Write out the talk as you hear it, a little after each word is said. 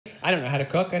I don't know how to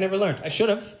cook. I never learned. I should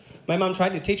have. My mom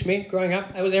tried to teach me growing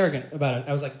up. I was arrogant about it.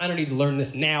 I was like, I don't need to learn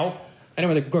this now. I know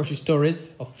where the grocery store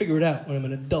is. I'll figure it out when I'm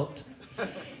an adult.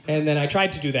 And then I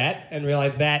tried to do that and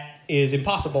realized that is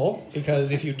impossible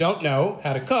because if you don't know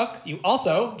how to cook, you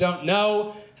also don't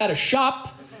know how to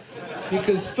shop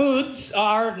because foods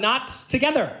are not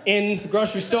together in the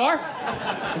grocery store.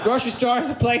 The grocery store is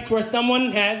a place where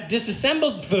someone has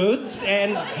disassembled foods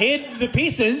and hid the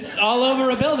pieces all over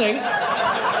a building.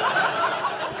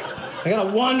 I gotta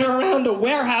wander around a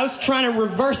warehouse trying to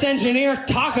reverse engineer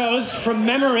tacos from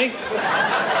memory.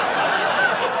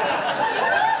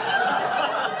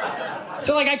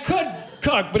 So, like, I could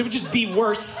cook, but it would just be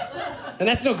worse. And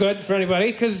that's no good for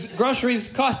anybody, because groceries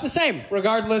cost the same,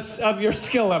 regardless of your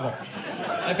skill level.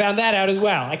 I found that out as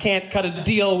well. I can't cut a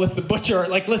deal with the butcher.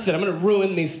 Like, listen, I'm gonna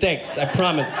ruin these steaks, I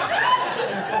promise.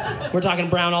 We're talking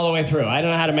brown all the way through. I don't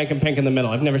know how to make them pink in the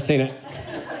middle. I've never seen it.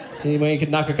 Any way you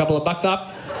could knock a couple of bucks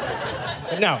off?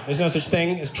 But no, there's no such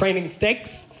thing as training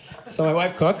steaks. So my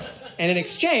wife cooks, and in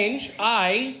exchange,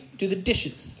 I do the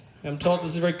dishes. I'm told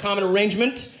this is a very common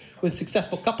arrangement with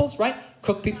successful couples, right?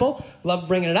 Cook people love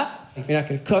bringing it up. If you're not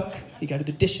gonna cook, you gotta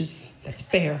do the dishes. That's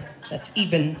fair, that's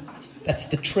even, that's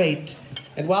the trade.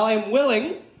 And while I am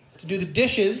willing to do the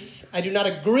dishes, I do not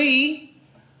agree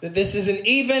that this is an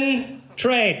even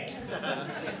trade.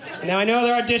 Now, I know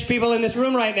there are dish people in this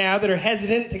room right now that are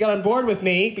hesitant to get on board with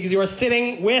me because you are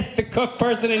sitting with the cook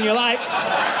person in your life.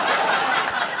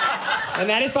 And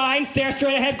that is fine. Stare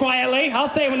straight ahead quietly. I'll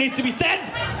say what needs to be said.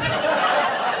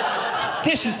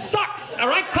 Dishes sucks, all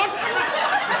right, cooks?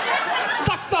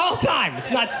 Sucks the whole time.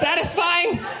 It's not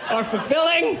satisfying or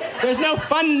fulfilling. There's no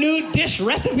fun new dish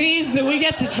recipes that we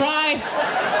get to try.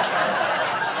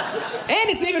 And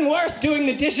it's even worse doing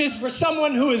the dishes for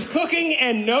someone who is cooking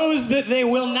and knows that they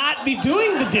will not be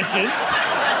doing the dishes.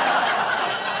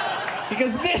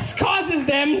 Because this causes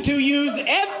them to use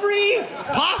every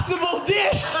possible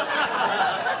dish.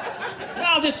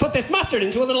 I'll just put this mustard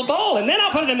into a little bowl and then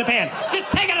I'll put it in the pan. Just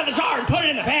take it out of the jar and put it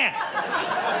in the pan.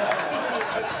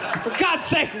 For God's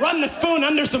sake, run the spoon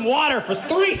under some water for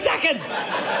 3 seconds.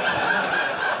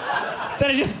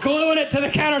 Instead of just gluing it to the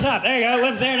countertop. There you go, it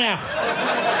lives there now.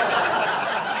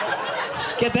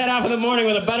 Get that off in the morning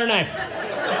with a butter knife.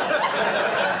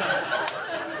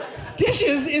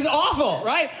 Dishes is awful,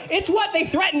 right? It's what they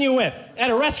threaten you with at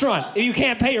a restaurant if you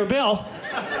can't pay your bill.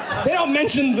 They don't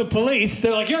mention the police.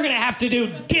 They're like, you're gonna have to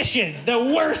do dishes, the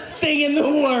worst thing in the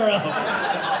world.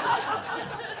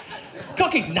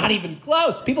 Cooking's not even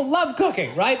close. People love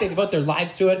cooking, right? They devote their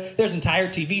lives to it. There's entire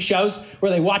TV shows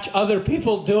where they watch other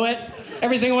people do it.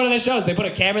 Every single one of those shows, they put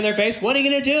a camera in their face. What are you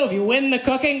gonna do if you win the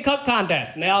cooking cook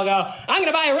contest? And they all go, I'm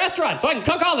gonna buy a restaurant so I can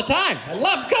cook all the time. I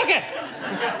love cooking.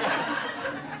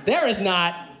 There is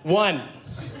not one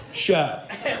show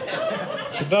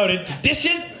devoted to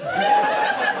dishes.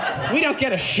 We don't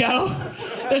get a show.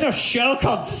 There's no show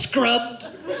called Scrubbed.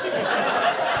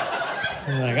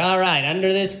 I'm like, all right,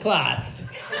 under this cloth,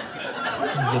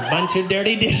 there's a bunch of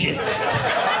dirty dishes.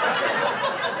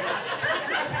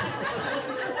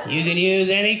 You can use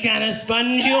any kind of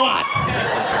sponge you want.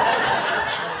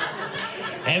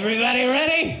 Everybody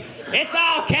ready? It's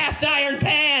all cast iron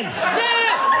pans.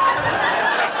 Yeah!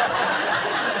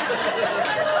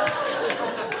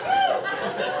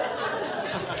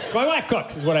 So my wife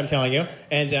cooks, is what I'm telling you.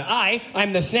 And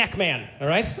I'm the snack man, all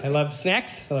right? I love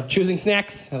snacks. I love choosing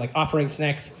snacks. I like offering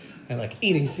snacks. I like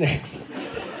eating snacks.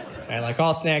 I like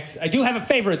all snacks. I do have a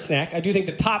favorite snack. I do think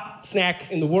the top snack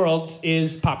in the world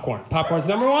is popcorn. Popcorn's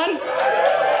number one.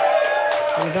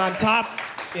 It is on top,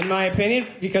 in my opinion,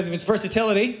 because of its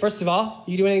versatility. First of all,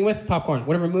 you can do anything with popcorn.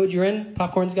 Whatever mood you're in,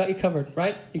 popcorn's got you covered,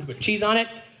 right? You can put cheese on it,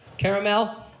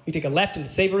 caramel. You take a left into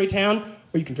Savory Town,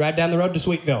 or you can drive down the road to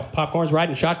Sweetville. Popcorn's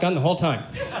riding shotgun the whole time.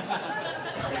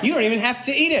 You don't even have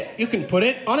to eat it. You can put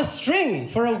it on a string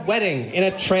for a wedding in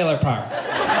a trailer park.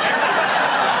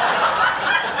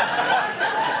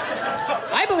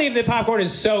 I believe that popcorn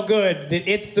is so good that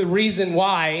it's the reason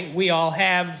why we all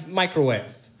have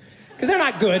microwaves. Because they're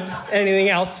not good at anything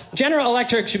else. General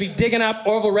Electric should be digging up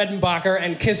Orville Redenbacher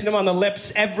and kissing him on the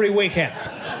lips every weekend.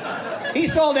 He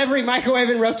sold every microwave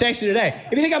in rotation today.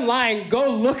 If you think I'm lying,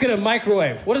 go look at a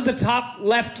microwave. What does the top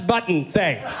left button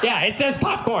say? Yeah, it says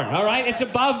popcorn, all right? It's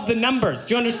above the numbers.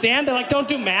 Do you understand? They're like, don't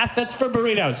do math. That's for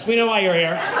burritos. We know why you're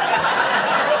here.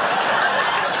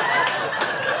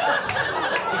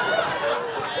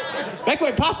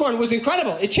 Microwave popcorn was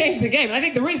incredible. It changed the game. And I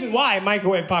think the reason why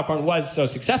microwave popcorn was so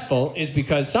successful is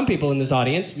because some people in this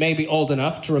audience may be old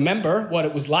enough to remember what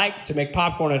it was like to make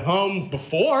popcorn at home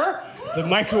before the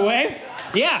microwave.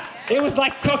 Yeah, it was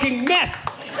like cooking meth.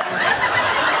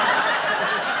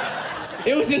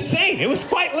 It was insane. It was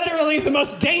quite literally the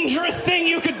most dangerous thing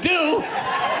you could do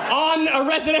on a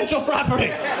residential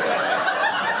property.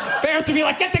 Parents would be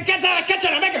like, get the kids out of the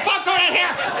kitchen, I'm making popcorn in here.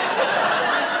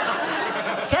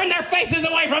 Turn their faces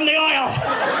away from the oil.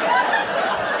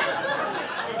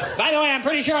 By the way, I'm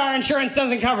pretty sure our insurance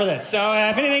doesn't cover this, so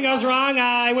if anything goes wrong,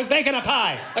 I was baking a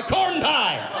pie, a corn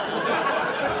pie.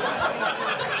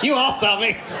 You all saw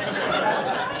me.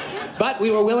 But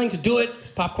we were willing to do it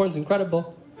because popcorn's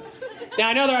incredible. Now,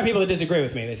 I know there are people that disagree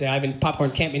with me. They say, Ivan,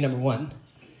 popcorn can't be number one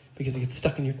because it gets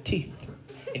stuck in your teeth.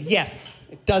 And yes,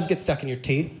 it does get stuck in your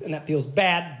teeth, and that feels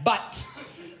bad, but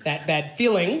that bad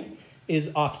feeling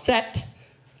is offset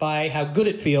by how good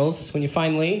it feels when you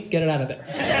finally get it out of there.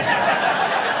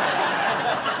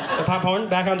 So popcorn,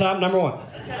 back on top, number one.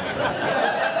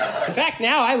 In fact,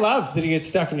 now I love that it gets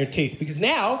stuck in your teeth because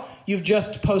now you've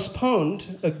just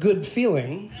postponed a good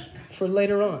feeling for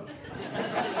later on.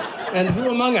 And who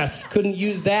among us couldn't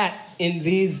use that in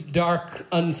these dark,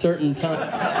 uncertain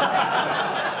times?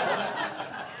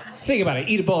 Think about it.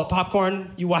 Eat a bowl of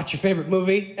popcorn, you watch your favorite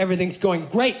movie, everything's going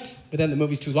great, but then the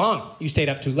movie's too long. You stayed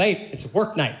up too late, it's a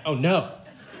work night. Oh no.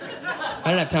 I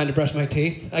don't have time to brush my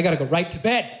teeth. I gotta go right to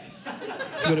bed.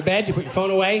 So you go to bed, you put your phone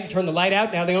away, turn the light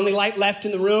out. Now the only light left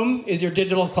in the room is your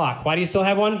digital clock. Why do you still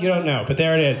have one? You don't know, but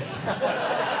there it is.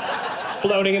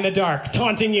 Floating in the dark,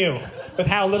 taunting you with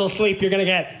how little sleep you're gonna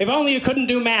get. If only you couldn't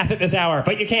do math at this hour,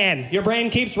 but you can. Your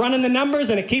brain keeps running the numbers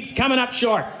and it keeps coming up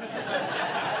short.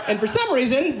 And for some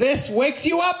reason, this wakes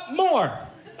you up more.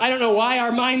 I don't know why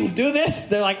our minds do this.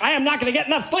 They're like, I am not gonna get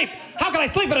enough sleep. How can I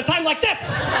sleep at a time like this?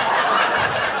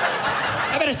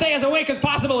 I better stay as awake as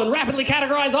possible and rapidly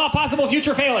categorize all possible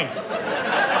future failings.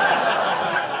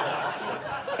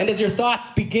 And as your thoughts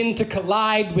begin to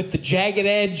collide with the jagged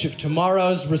edge of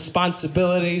tomorrow's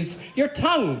responsibilities, your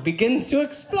tongue begins to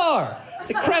explore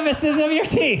the crevices of your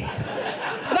teeth.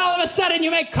 And all of a sudden,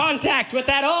 you make contact with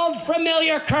that old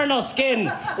familiar kernel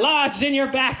skin lodged in your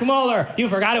back molar. You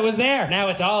forgot it was there. Now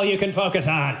it's all you can focus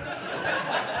on.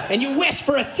 And you wish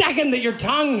for a second that your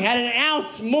tongue had an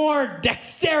ounce more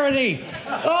dexterity.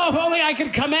 Oh, if only I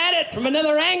could come at it from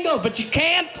another angle, but you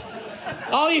can't.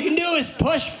 All you can do is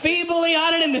push feebly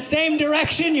on it in the same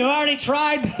direction you already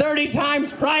tried 30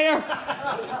 times prior.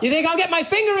 You think, I'll get my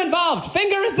finger involved.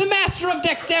 Finger is the master of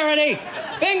dexterity.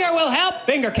 Finger will help.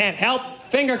 Finger can't help.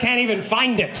 Finger can't even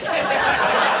find it.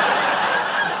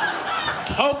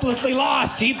 It's hopelessly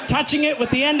lost. Keep touching it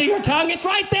with the end of your tongue. It's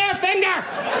right there, finger.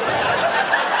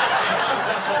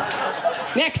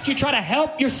 Next, you try to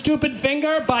help your stupid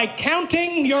finger by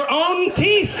counting your own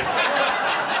teeth.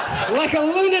 Like a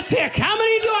lunatic. How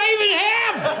many do I even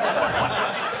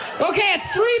have? Okay, it's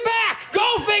 3 back.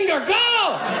 Go, finger,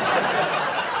 go!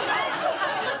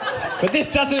 But this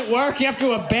doesn't work. You have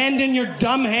to abandon your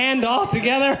dumb hand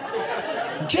altogether.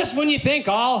 Just when you think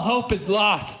all hope is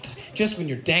lost, just when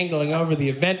you're dangling over the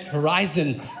event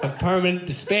horizon of permanent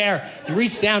despair, you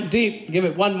reach down deep, give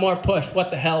it one more push. What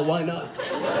the hell, why not?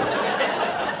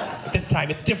 But this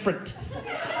time it's different.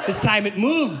 This time it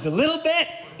moves a little bit.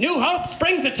 New hope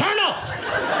springs eternal.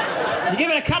 You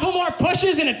give it a couple more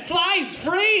pushes and it flies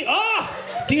free. Oh,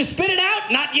 do you spit it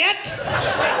out? Not yet.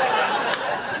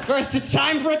 First, it's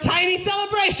time for a tiny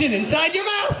celebration inside your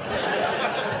mouth.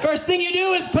 First thing you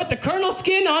do is put the kernel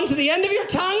skin onto the end of your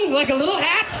tongue like a little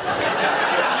hat.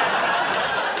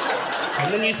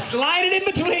 And then you slide it in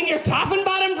between your top and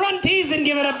bottom front teeth and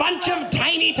give it a bunch of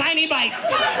tiny, tiny bites.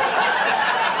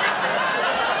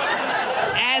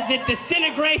 As it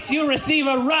disintegrates, you receive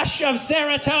a rush of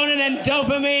serotonin and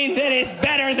dopamine that is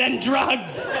better than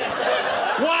drugs.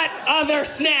 What other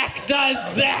snack does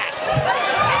that?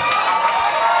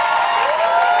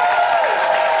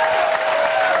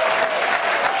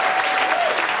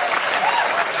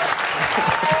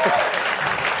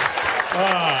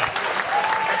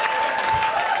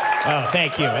 Oh,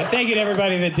 thank you. And thank you to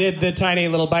everybody that did the tiny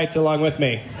little bites along with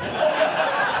me.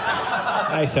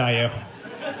 I saw you.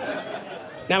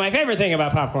 Now, my favorite thing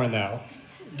about popcorn, though,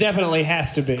 definitely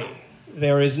has to be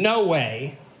there is no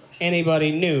way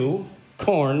anybody knew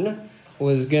corn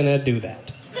was gonna do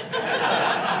that.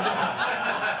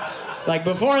 Like,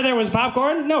 before there was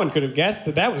popcorn, no one could have guessed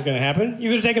that that was gonna happen. You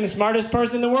could have taken the smartest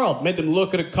person in the world, made them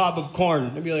look at a cob of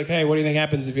corn, and be like, hey, what do you think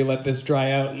happens if you let this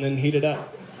dry out and then heat it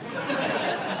up?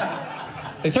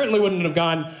 They certainly wouldn't have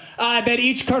gone, I bet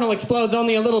each kernel explodes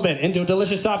only a little bit into a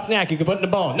delicious soft snack you could put in a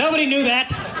bowl. Nobody knew that.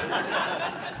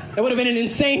 That would have been an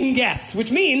insane guess,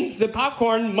 which means that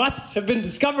popcorn must have been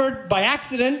discovered by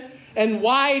accident, and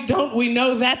why don't we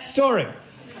know that story?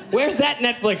 Where's that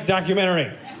Netflix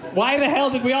documentary? Why the hell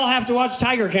did we all have to watch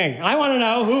Tiger King? I want to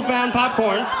know who found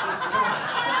popcorn.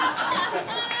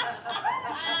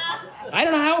 I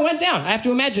don't know how it went down. I have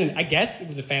to imagine. I guess it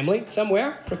was a family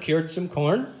somewhere, procured some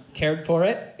corn, cared for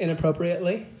it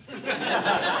inappropriately.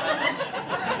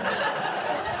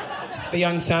 The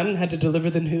young son had to deliver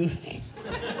the news.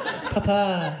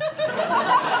 Papa.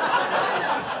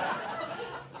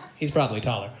 He's probably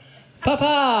taller.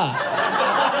 Papa!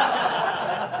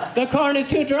 The corn is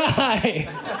too dry.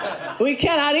 We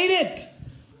cannot eat it.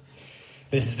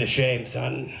 This is a shame,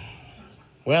 son.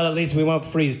 Well, at least we won't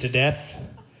freeze to death.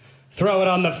 Throw it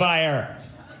on the fire.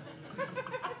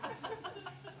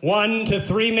 1 to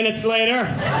 3 minutes later.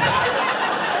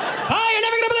 Oh, you're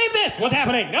never gonna believe this. What's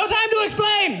happening? No time to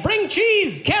explain. Bring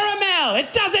cheese, caramel.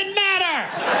 It doesn't matter.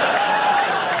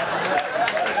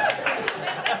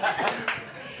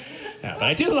 Yeah, but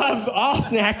I do love all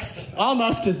snacks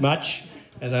almost as much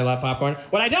as I love popcorn.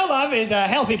 What I don't love is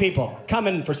healthy people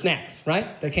coming for snacks,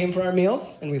 right? They came for our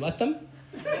meals and we let them.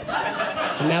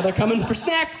 And now they're coming for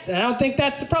snacks, and I don't think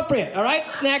that's appropriate, all right?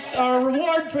 Snacks are a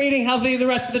reward for eating healthy the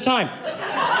rest of the time.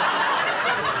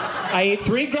 I eat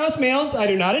 3 gross meals I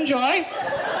do not enjoy,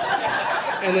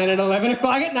 and then at 11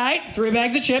 o'clock at night, 3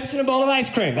 bags of chips and a bowl of ice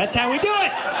cream. That's how we do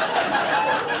it.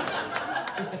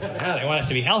 Now they want us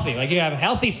to be healthy, like you have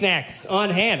healthy snacks on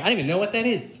hand. I don't even know what that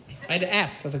is. I had to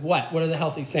ask. I was like, what? What are the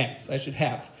healthy snacks I should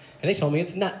have? And they told me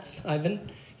it's nuts,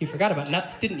 Ivan. You forgot about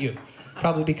nuts, didn't you?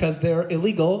 Probably because they're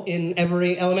illegal in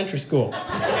every elementary school. Did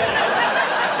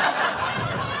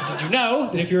you know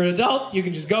that if you're an adult, you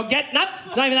can just go get nuts?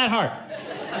 It's not even that hard.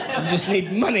 You just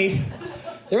need money.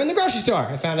 They're in the grocery store,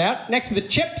 I found out, next to the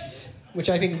chips, which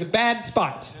I think is a bad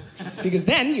spot. Because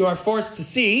then you are forced to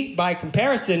see, by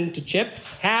comparison to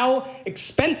chips, how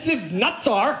expensive nuts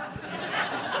are.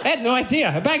 I had no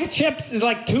idea. A bag of chips is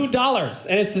like $2,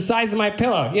 and it's the size of my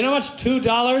pillow. You know how much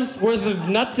 $2 worth of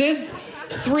nuts is?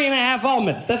 3.5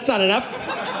 almonds. That's not enough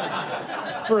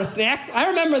for a snack. I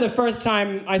remember the first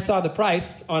time I saw the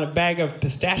price on a bag of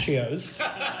pistachios,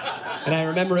 and I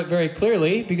remember it very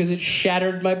clearly because it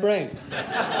shattered my brain.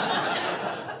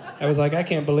 I was like, I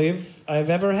can't believe I've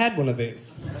ever had one of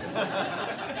these.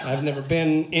 I've never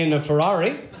been in a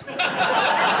Ferrari.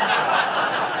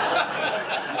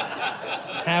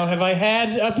 How have I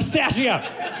had a pistachio?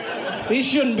 These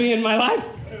shouldn't be in my life.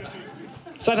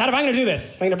 So I thought, if I'm gonna do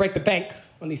this, if I'm gonna break the bank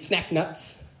on these snack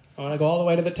nuts, I wanna go all the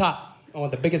way to the top. I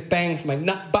want the biggest bang for my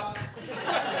nut buck.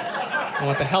 I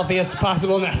want the healthiest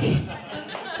possible nuts.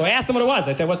 So I asked them what it was.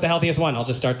 I said, what's the healthiest one? I'll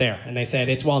just start there. And they said,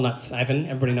 it's walnuts, Ivan.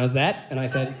 Everybody knows that. And I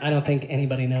said, I don't think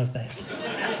anybody knows that.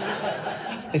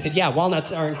 They said, yeah,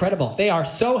 walnuts are incredible. They are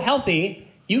so healthy,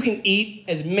 you can eat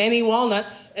as many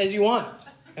walnuts as you want.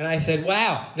 And I said,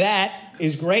 wow, that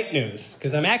is great news,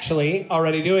 because I'm actually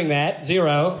already doing that.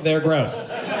 0, they're gross.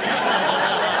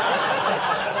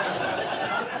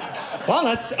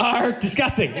 Walnuts are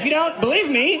disgusting. If you don't believe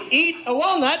me, eat a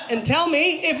walnut and tell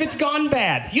me if it's gone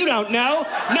bad. You don't know.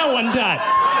 No one does.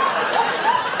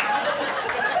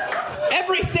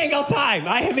 Every single time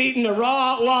I have eaten a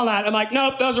raw walnut, I'm like,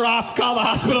 nope, those are off. Call the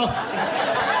hospital.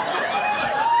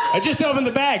 I just opened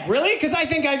the bag. Really? Because I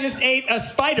think I just ate a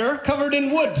spider covered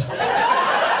in wood.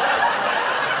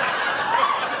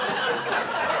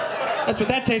 That's what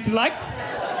that tasted like.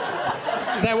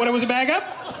 Is that what it was a bag of?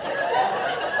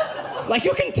 Like,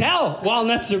 you can tell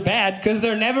walnuts are bad because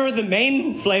they're never the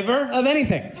main flavor of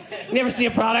anything. You never see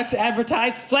a product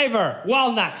advertised, flavor,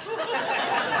 walnut.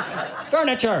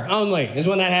 Furniture only is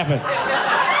when that happens.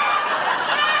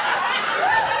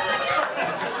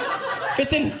 If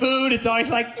it's in food, it's always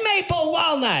like maple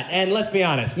walnut. And let's be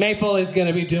honest, maple is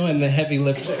gonna be doing the heavy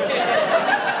lifting.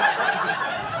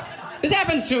 This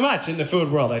happens too much in the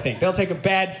food world, I think. They'll take a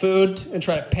bad food and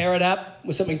try to pair it up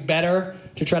with something better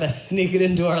to try to sneak it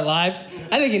into our lives.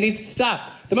 I think it needs to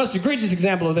stop. The most egregious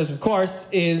example of this, of course,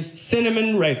 is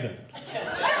cinnamon raisin.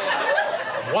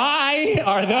 Why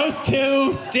are those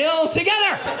two still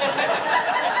together?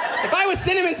 If I was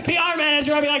Cinnamon's PR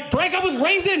manager, I'd be like, break up with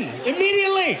Raisin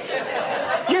immediately.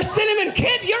 You're Cinnamon,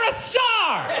 kid, you're a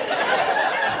star.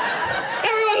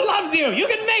 Everyone loves you. You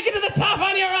can make it to the top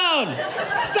on your own.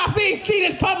 Stop being seen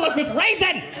in public with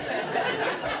Raisin.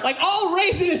 Like, all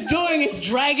Raisin is doing is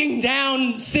dragging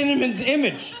down Cinnamon's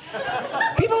image.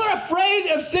 People are afraid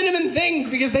of Cinnamon things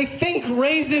because they think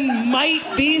Raisin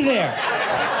might be there.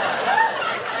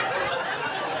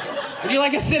 Would you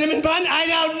like a cinnamon bun? I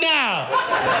don't know.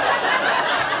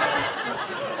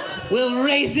 Will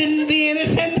Raisin be in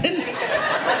attendance?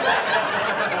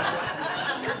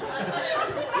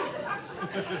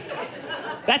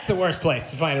 That's the worst place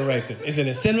to find a raisin, is in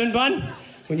a cinnamon bun.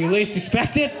 When you least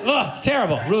expect it, oh, it's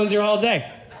terrible. Ruins your whole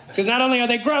day. Because not only are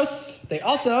they gross, they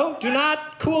also do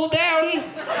not cool down.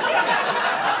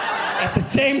 at the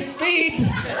same speed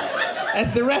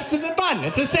as the rest of the bun.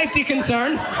 It's a safety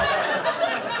concern.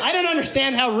 I don't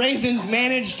understand how raisins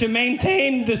manage to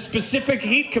maintain the specific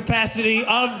heat capacity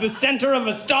of the center of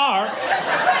a star.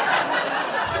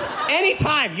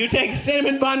 Anytime you take a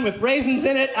cinnamon bun with raisins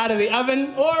in it out of the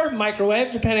oven or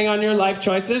microwave, depending on your life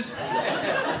choices,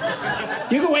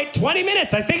 you can wait 20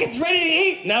 minutes. I think it's ready to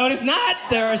eat. No, it is not.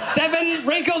 There are 7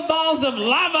 wrinkled balls of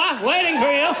lava waiting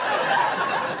for you.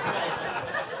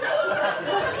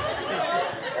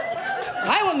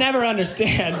 I will never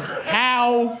understand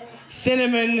how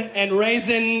cinnamon and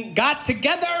raisin got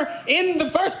together in the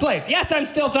first place. Yes, I'm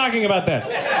still talking about this.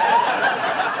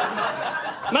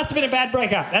 Must have been a bad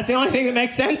breakup. That's the only thing that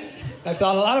makes sense. I've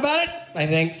thought a lot about it. I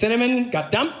think cinnamon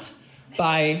got dumped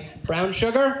by brown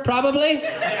sugar, probably.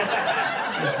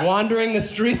 Just wandering the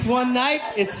streets one night,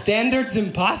 its standards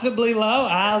impossibly low.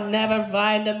 I'll never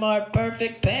find a more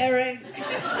perfect pairing.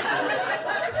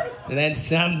 And then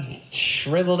some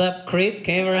shriveled up creep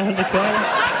came around the corner.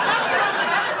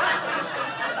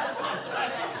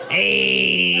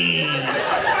 Hey!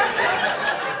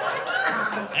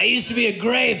 I used to be a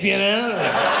grape, you know?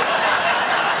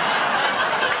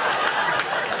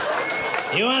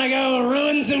 You wanna go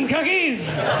ruin some cookies?